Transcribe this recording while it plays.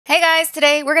Hey guys,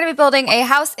 today we're going to be building a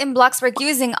house in Bloxburg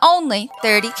using only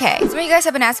 30K. Some of you guys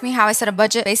have been asking me how I set a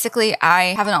budget. Basically,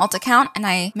 I have an alt account and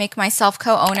I make myself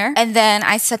co-owner and then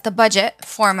I set the budget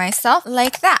for myself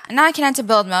like that. Now I can enter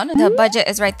build mode. The budget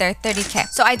is right there, 30K.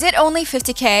 So I did only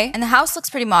 50K and the house looks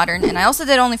pretty modern, and I also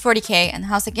did only 40K and the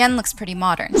house again looks pretty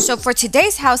modern. So for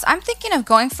today's house, I'm thinking of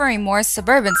going for a more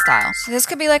suburban style. So this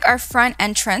could be like our front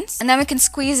entrance, and then we can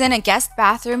squeeze in a guest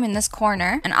bathroom in this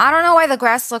corner. And I don't know why the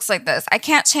grass looks like this. I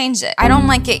can't change it. I don't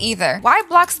like it either. Why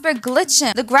Bloxburg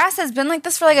glitching? The grass has been like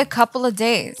this for like a couple of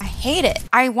days. I hate it.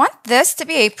 I want this to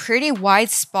be a pretty wide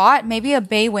spot. Maybe a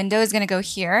bay window is gonna go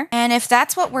here. And if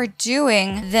that's what we're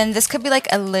doing, then this could be like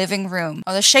a living room.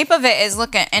 Oh, the shape of it is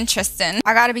looking interesting.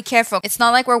 I gotta be careful. It's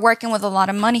not like we're working with a lot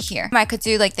of money here. I could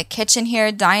do like the kitchen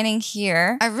here, dining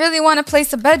here. I really want to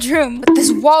place a bedroom, but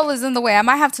this wall is in the way. I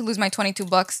might have to lose my 22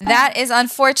 bucks. That is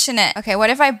unfortunate. Okay,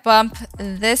 what if I bump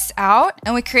this out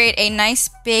and we create a nice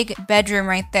big bedroom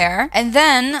right there? And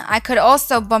then I could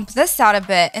also bump this out a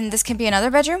bit and this can be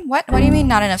another bedroom. What do you mean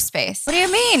not enough space? What do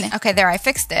you mean? Okay, there, I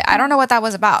fixed it. I don't know what that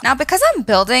was about. Now, because I'm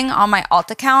building on my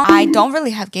alt account, I don't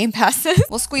really have game passes.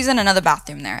 We'll squeeze in another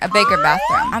bathroom there, a bigger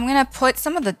bathroom. I'm gonna put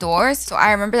some of the doors so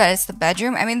I remember that it's the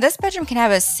bedroom. I mean, this bedroom can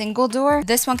have a single door.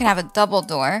 This one can have a double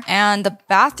door. And the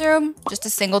bathroom, just a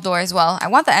single door as well. I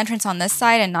want the entrance on this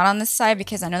side and not on this side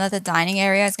because I know that the dining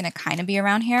area is gonna kind of be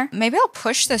around here. Maybe I'll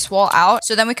push this wall out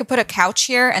so then we could put a couch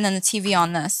here and then the TV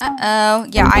on this. Uh-oh.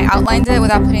 Yeah, I outlined it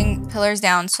without putting pillars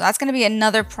down, so that's gonna be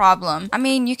another problem. I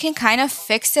mean, you can kind of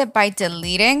fix it by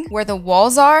deleting where the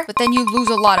walls are, but then you lose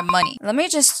a lot of money. Let me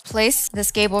just place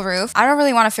this gable roof. I don't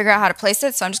really want to figure out how to place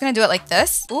it, so I'm just gonna do it like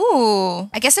this. Ooh,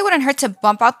 I guess it wouldn't hurt to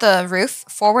bump out the roof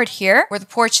forward here where the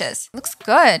porch is. Looks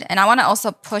good. And I want to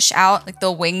also push out like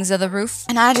the wings of the roof.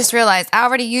 And I just realized I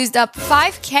already used up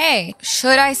 5K.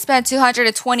 Should I spend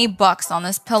 220 bucks on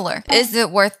this pillar? Is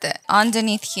it worth it?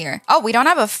 Underneath here. Oh, we don't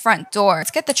have a front door.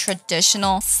 Let's get the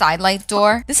traditional side light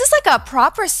door. This is like a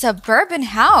proper suburban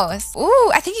house.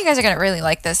 Ooh, I think you guys are gonna really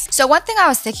like this. So one thing I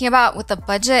was thinking about with the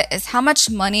budget is how much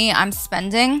money I'm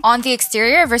spending on the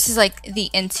exterior versus like the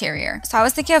interior. So I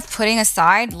was thinking of putting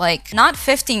aside like not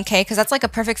 15K because that's like a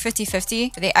perfect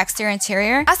 50-50 for the exterior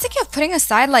interior. I was thinking of putting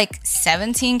aside like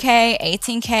 17K,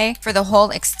 18K for the whole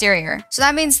exterior. So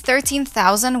that means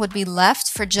 13,000 would be left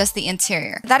for just the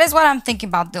interior. That is what I'm thinking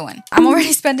about doing. I'm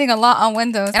already spending a lot on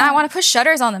windows and I want to put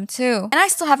shutters on them too. And I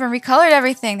still haven't recolored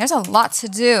everything. There's a lot to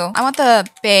do. I want the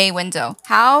bay window.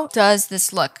 How does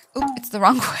this look? Oop, it's the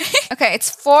wrong way. Okay, it's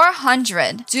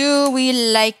 400. Do we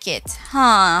like it?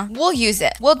 Huh? We'll use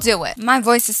it. We'll do it. My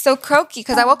voice is so croaky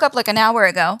because I woke up like an hour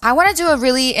ago. I want to do a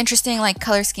really interesting like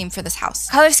color scheme for this house.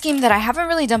 Color scheme that I haven't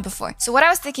really done before. So what I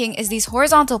was thinking is these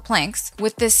horizontal planks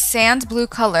with this sand blue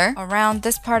color around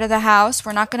this part of the house.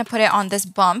 We're not going to put it on this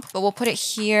bump, but we'll put it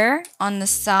here on the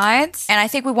sides. And I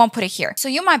think we won't put it here. So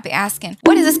you might be asking,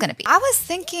 what is this going to be? I was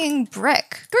thinking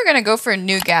brick. We're going to go for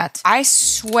nougat. I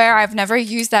swear I've never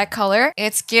used that color.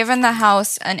 It's given the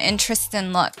house an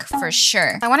interesting look for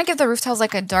sure. I want to give the roof tiles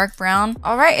like a dark brown.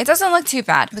 All right, it doesn't look too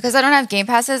bad. Because I don't have game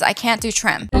passes, I can't do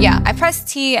trim. Yeah, I pressed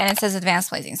T and it says advanced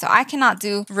placing, so I cannot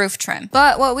do roof trim.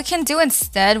 But what we can do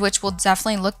instead, which will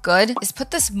definitely look good, is put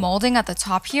this molding at the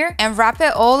top here and wrap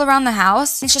it all around the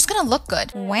house. It's just gonna look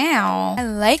good. Wow, I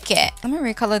like it. Let me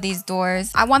recolor these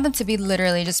doors. I want them to be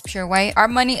literally just pure white. Our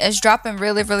money is dropping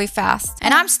really, really fast.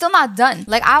 And I'm still not done.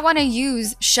 Like, I want to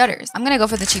use shutters. I'm gonna go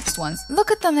for the cheapest ones.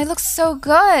 Look at them, they look so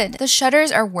good. The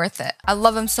shutters are worth it. I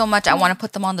love them so much, I want to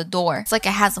put them on the door. It's like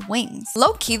it has wings.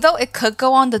 Low key though, it could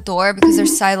go on the door because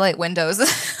there's side light windows.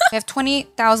 We have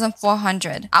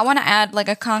 20,400. I want to add like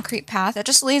a concrete path that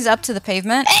just leads up to the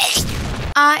pavement.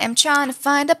 I am trying to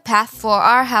find a path for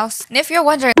our house. And if you're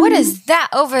wondering, what is that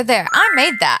over there? I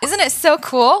made that. Isn't it so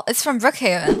cool? It's from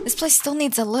Brookhaven. This place still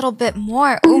needs a little bit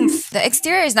more oomph. The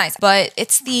exterior is nice, but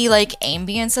it's the like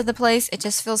ambience of the place. It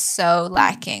just feels so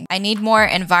lacking. I need more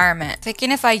environment.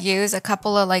 Thinking if I use a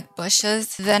couple of like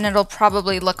bushes, then it'll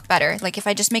probably look better. Like if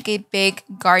I just make a big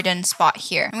garden spot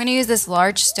here. I'm gonna use this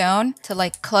large stone to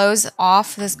like close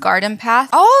off this garden path.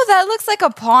 Oh, that looks like a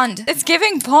pond. It's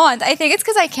giving pond. I think it's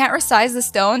because I can't resize the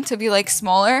stone to be like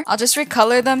smaller. I'll just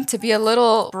recolor them to be a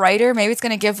little brighter. Maybe it's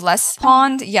gonna give less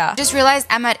pond. Yeah. Just realized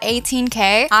I'm at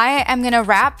 18K. I am gonna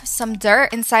wrap some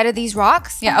dirt inside of these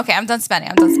rocks. Yeah, okay, I'm done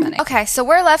spending. Okay, so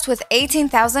we're left with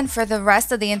 18,000 for the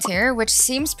rest of the interior, which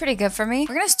seems pretty good for me.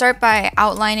 We're gonna start by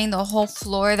outlining the whole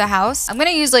floor of the house. I'm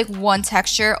gonna use like one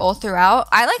texture all throughout.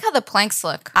 I like how the planks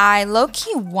look. I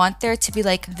low-key want there to be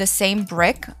like the same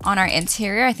brick on our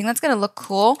interior. I think that's gonna look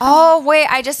cool. Oh, wait,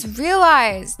 I just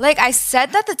realized. Like I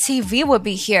said that the TV would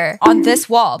be here on this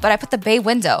wall, but I put the bay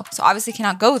window. window, so obviously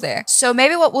cannot go there. So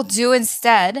maybe what we'll do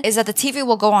instead is that the TV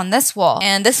will go on this wall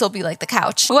and this will be like the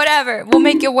couch. Whatever, we'll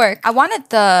make it work. I wanted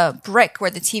the brick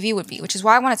where the TV would be, which is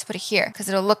why I wanted to put it here because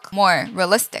it'll look more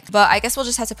realistic. But I guess we'll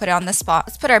just have to put it on this spot.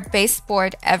 Let's put our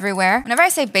baseboard everywhere. Whenever I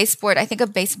say baseboard, I think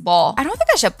of baseball. I don't think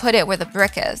I should put it where the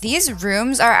brick is. These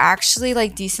rooms are actually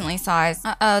like decently sized.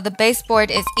 The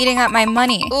baseboard is eating up my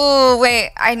money. Ooh,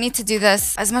 wait, I need to do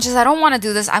this. As much as I don't want to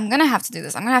do this, I'm gonna have to do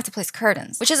this. I'm gonna have to place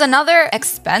curtains, which is another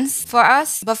expense for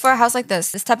us. But for a house like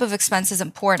this type of expense is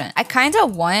important. I kind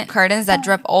of want curtains that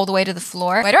drip all the way to the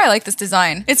floor. Why do I like this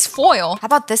design? It's foil. How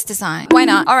about this design? Why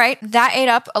not? All right, that ate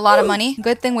up a lot of money.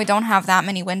 Good thing we don't have that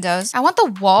many windows. I want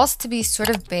the walls to be sort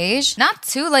of beige, not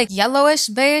too like yellowish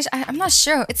beige. I'm not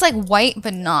sure. It's like white,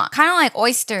 but not. Kind of like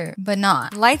oyster, but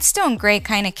not. Lightstone gray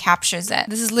kind of captures it.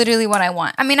 This is literally what I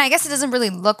want. I mean, I guess it doesn't really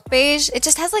look beige. It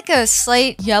just has like a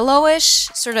slight yellowish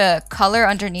sort of color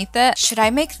underneath it. Should I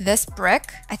make this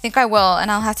brick? I think I will,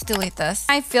 and I'll have to delete this.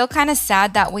 I feel kind of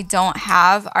sad that we don't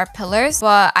have our pillars,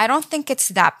 but I don't think it's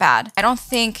that bad. I don't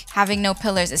think having no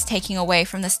pillars is taking away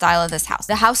from the style of this house.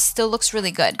 The house still looks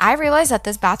really good. I realized that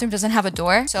this bathroom doesn't have a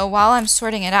door, so while I'm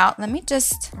sorting it out, let me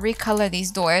just recolor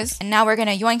these doors. And now we're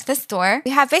gonna yoink this door.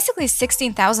 We have basically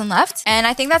 16,000 left, and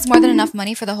I think that's more than enough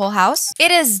money for the whole house.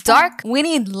 It is dark. We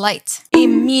need light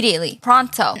immediately,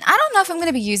 pronto. And I don't know if I'm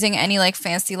gonna be using any like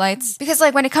fancy lights because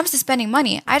like when it comes to spending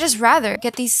money, I just rather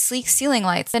get these sleek ceiling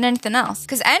lights than anything else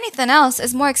because anything else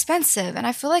is more expensive and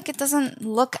I feel like it doesn't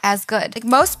look as good. Like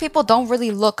most people don't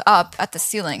really look up at the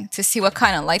ceiling to see what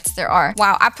kind of lights there are.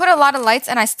 Wow, I put a lot of lights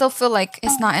and I still feel like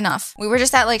it's not enough. We were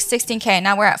just at like 16K,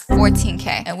 now we're at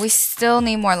 14K and we still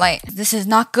need more light. This is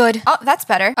not good. Oh, that's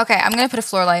better. Okay, I'm gonna put a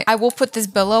floor light. I will put this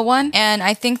below one and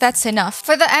I think that's enough.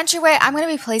 For the entryway, I'm gonna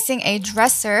be placing a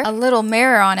dresser, a little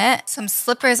mirror on it, some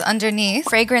slippers underneath,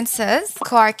 fragrances,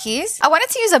 car keys. I wanted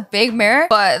to use a big mirror,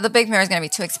 but the big mirror is gonna be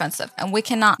too expensive and we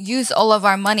cannot use all of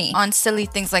our money on silly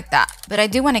things like that. But I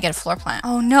do want to get a floor plant.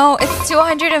 Oh no, it's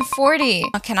 240.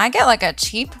 Can I get like a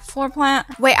cheap floor plant?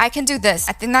 Wait, I can do this.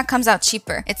 I think that comes out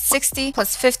cheaper. It's 60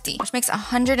 plus 50, which makes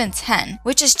 110,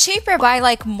 which is cheaper by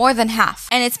like more than half.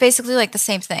 And it's basically like the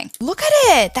same thing. Look at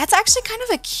it. That's actually kind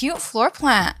of a cute floor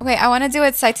plant. Wait, I want to do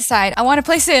it side to side. I want to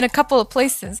place it in a couple of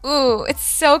places. Ooh, it's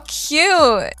so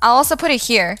cute. I'll also put it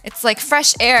here. It's like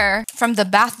fresh air from the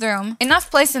bathroom.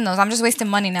 Enough placing those. I'm just wasting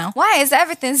money now. Why is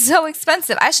everything so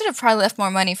expensive? I should have probably left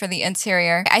more money for the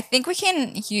interior. I think we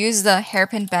can use the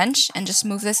hairpin bench and just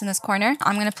move this in this corner.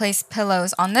 I'm going to place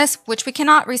pillows on this, which we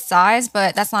cannot resize,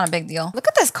 but that's not a big deal. Look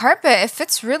at this carpet. It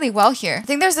fits really well here. I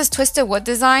think there's this twisted wood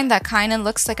design that kind of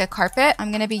looks like a carpet. I'm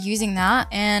going to be using that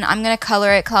and I'm going to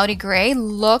color it cloudy gray.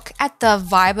 Look at the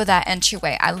vibe of that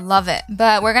entryway. I love it.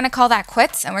 But we're going to call that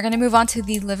quits and we're going to move on to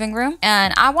the living room.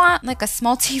 And I want like a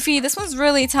small TV. This one's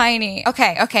really tiny.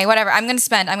 Okay, whatever. I'm going to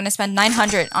spend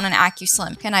 900 on an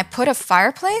AccuSlim. Can I put a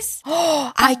fireplace?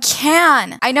 Oh, I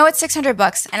can. I know it's 600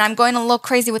 bucks and I'm going a little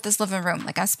crazy with this living room.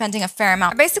 Like I'm spending a fair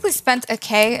amount. I basically spent a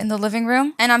K in the living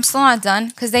room and I'm still not done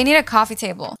because they need a coffee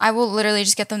table. I will literally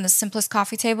just get them the simplest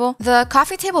coffee table. The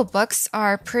coffee table books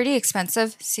are pretty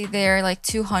expensive. See, they're like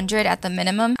 200 at the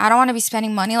minimum. I don't want to be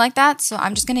spending money like that. So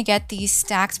I'm just going to get these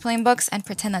stacked plain books and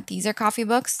pretend that these are coffee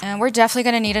books. And we're definitely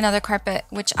going to need another carpet,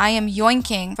 which I am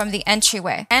yoinking from the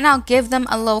entryway. And I'll give them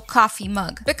a little coffee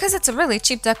mug because it's a really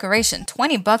cheap decoration.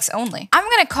 20 bucks only. I'm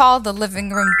going to call the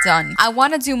living room done. I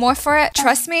want to do more for it,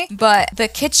 trust me, but the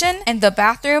kitchen and the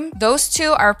bathroom, those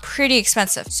two are pretty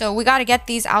expensive. So we got to get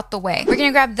these out the way. We're going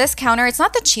to grab this counter. It's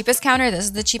not the cheapest counter. This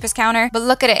is the cheapest counter, but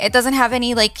look at it. It doesn't have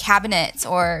any like cabinets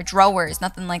or drawers,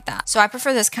 nothing like that. So I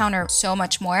prefer this counter so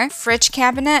much more. Fridge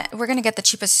cabinet. We're going to get the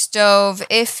cheapest stove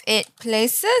if it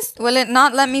places. Will it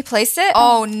not let me place it?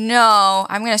 Oh no.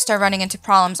 I'm going to start running into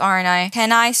problems, aren't I?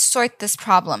 Can I sort this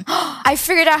problem? I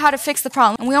figured out how to fix the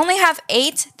problem. And we only have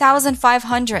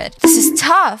 8,500. This is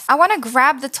tough. I want to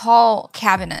grab the tall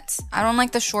cabinets. I don't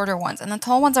like the shorter ones. And the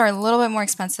tall ones are a little bit more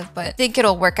expensive, but I think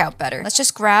it'll work out better. Let's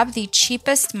just grab the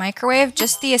cheapest microwave,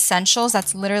 just the essentials.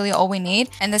 That's literally all we need.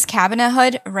 And this cabinet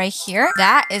hood right here.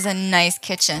 That is a nice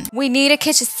kitchen. We need a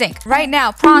kitchen sink right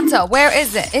now. Pronto. Where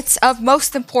is it? It's of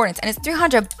most importance and it's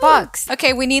 300 bucks.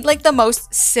 Okay, we need like the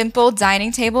most simple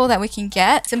dining table that we can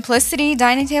get. Simplicity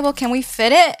dining table. Can we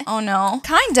fit it? Oh no. know.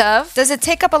 Kind of. Does it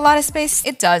take up a lot of space?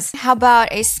 It does. How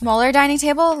about a smaller dining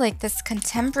table? Like this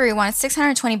contemporary one. It's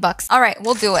 620 bucks. All right,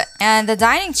 we'll do it. And the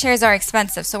dining chairs are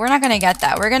expensive, so we're not gonna get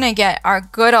that. We're gonna get our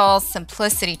good old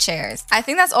simplicity chairs. I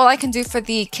think that's all I can do for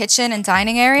the kitchen and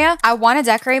dining area. I want to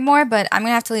decorate more, but I'm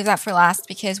gonna have to leave that for last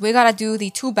because we gotta do the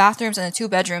 2 bathrooms and the 2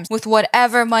 bedrooms with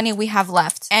whatever money we have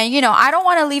left. And you know, I don't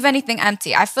want to leave anything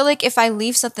empty. I feel like if I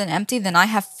leave something empty, then I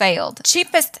have failed.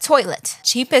 Cheapest toilet.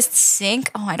 Cheapest sink.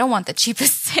 Oh, I don't want the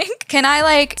cheapest sink. Can I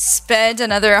like spend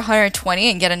another 120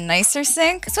 and get a nicer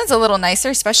sink? This one's a little nicer,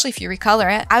 especially if you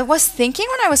recolor it. I was thinking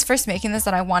when I was first making this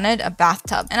that I wanted a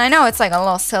bathtub. And I know it's like a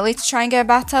little silly to try and get a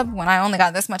bathtub when I only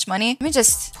got this much money. Let me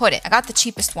just put it. I got the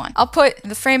cheapest one. I'll put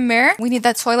the frame mirror. We need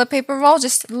that toilet paper roll,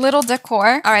 just little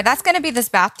decor. All right, that's gonna be this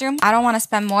bathroom. I don't want to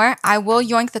spend more. I will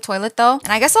yoink the toilet though.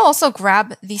 And I guess I'll also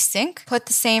grab the sink, put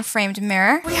the same framed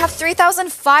mirror. We have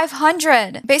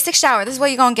 3,500. Basic shower. This is what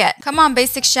you're gonna get. Come on,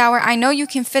 basic shower. I know you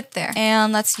can fit there.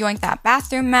 And let's yoink that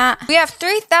bathroom mat. We have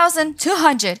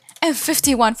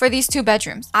 3,251 for these 2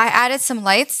 bedrooms. I added some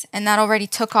lights and that already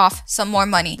took off some more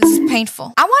money. This is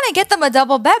painful. I want to get them a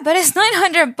double bed, but it's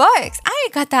 900 bucks. I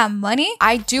ain't got that money.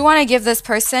 I do want to give this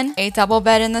person a double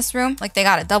bed in this room. Like they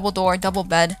got a double door, double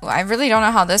bed. I really don't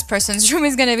know how this person's room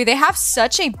is going to be. They have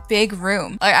such a big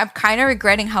room. Like I'm kind of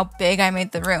regretting how big I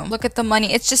made the room. Look at the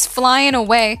money. It's just flying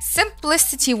away.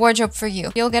 Simplicity wardrobe for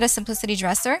you. You'll get a simplicity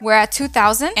dresser. We're at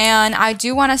 2,000 and I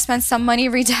do want to spend some money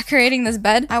redecorating this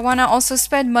bed. I want to also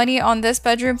spend money on this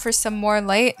bedroom for some more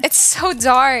light. It's so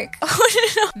dark.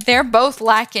 They're both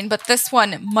lacking, but this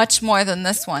one much more than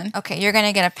this one. Okay, you're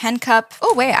gonna get a pen cup.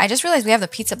 Oh wait, I just realized we have the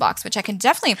pizza box, which I can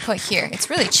definitely put here. It's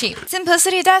really cheap.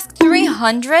 Simplicity desk,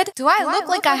 300. Do I look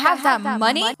like I have that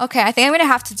money? Okay, I think I'm gonna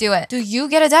have to do it. Do you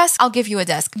get a desk? I'll give you a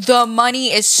desk. The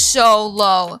money is so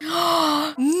low.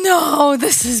 No,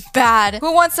 this is bad.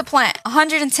 Who wants a plant?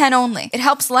 110 only. It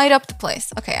helps light up the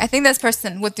place. Okay, I think this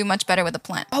person would do much better with a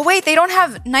plant. Oh wait, they don't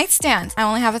have nightstands. I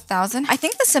only have 1,000. I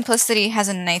think the simplicity has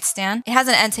a nightstand. It has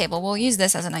an end table. We'll use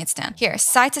this as a nightstand. Here,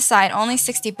 side to side, only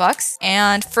 60 bucks.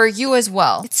 And for you as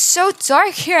well. It's so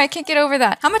dark here. I can't get over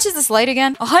that. How much is this light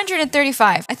again?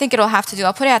 135. I think it'll have to do.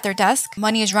 I'll put it at their desk.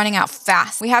 Money is running out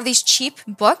fast. We have these cheap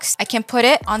books. I can put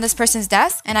it on this person's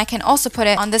desk and I can also put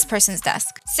it on this person's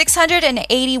desk.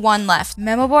 681 left.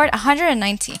 Memo board,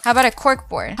 190. How about a cork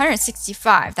board?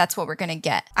 165. That's what we're gonna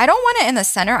get. I don't want it in the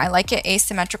center. I like it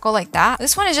asymmetrical like that.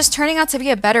 This one is just turning out to be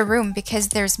a better room because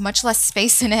there's much less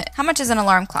space in it. How much is an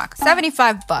alarm clock?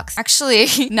 75 bucks. Actually,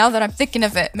 now that I'm thinking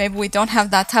of it, maybe we don't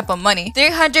have that type of money.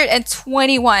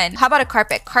 321. How about a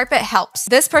carpet? Carpet helps.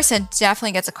 This person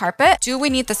definitely gets a carpet. Do we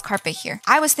need this carpet here?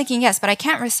 I was thinking yes, but I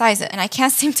can't resize it and I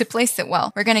can't seem to place it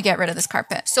well. We're gonna get rid of this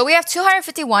carpet. So we have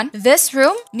 251. This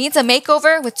room needs a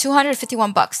makeover with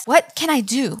 251 bucks. What can I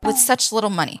do with such little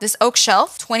money? This oak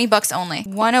shelf, 20 bucks only.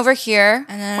 One over here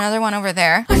and then another one over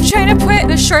there. I'm trying to put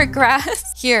the short grass.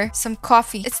 Here, some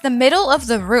coffee. It's the middle of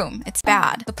the room. It's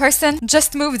bad. The person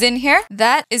just moved in here.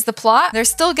 That is the plot. They're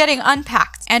still getting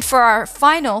unpacked. And for our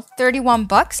final 31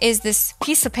 bucks is this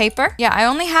piece of paper. Yeah, I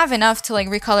only have enough to like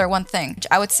recolor one thing.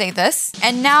 I would say this.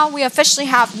 And now we officially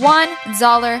have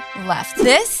 $1 left.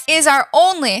 This is our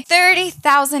only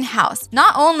 30,000 house.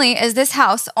 Not only is this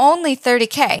house only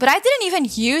 30K, but I didn't even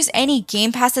use any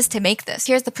game passes to make this.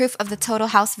 Here's the proof of the total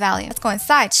house value. Let's go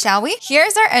inside, shall we?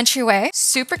 Here's our entryway.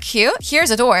 Super cute.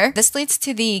 Here's a door. This leads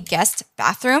to the guest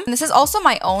bathroom. And this is also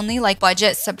my only like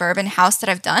budget suburban house that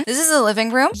I've done. This is a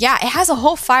living room. Yeah, it has a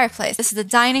whole fireplace. This is the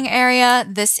dining area.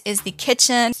 This is the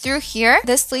kitchen. Through here,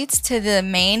 this leads to the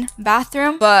main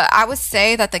bathroom, but I would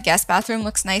say that the guest bathroom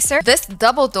looks nicer. This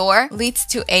double door leads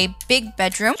to a big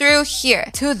bedroom. Through here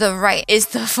to the right is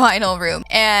the final room.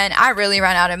 And I really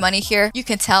ran out of money here. You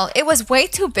can tell it was way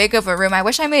too big of a room. I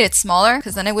wish I made it smaller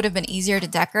because then it would have been easier to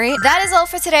decorate. That is all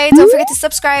for today. Don't forget to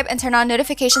subscribe and turn on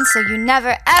notifications so you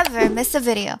never ever miss a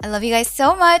video. I love you guys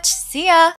so much. See ya.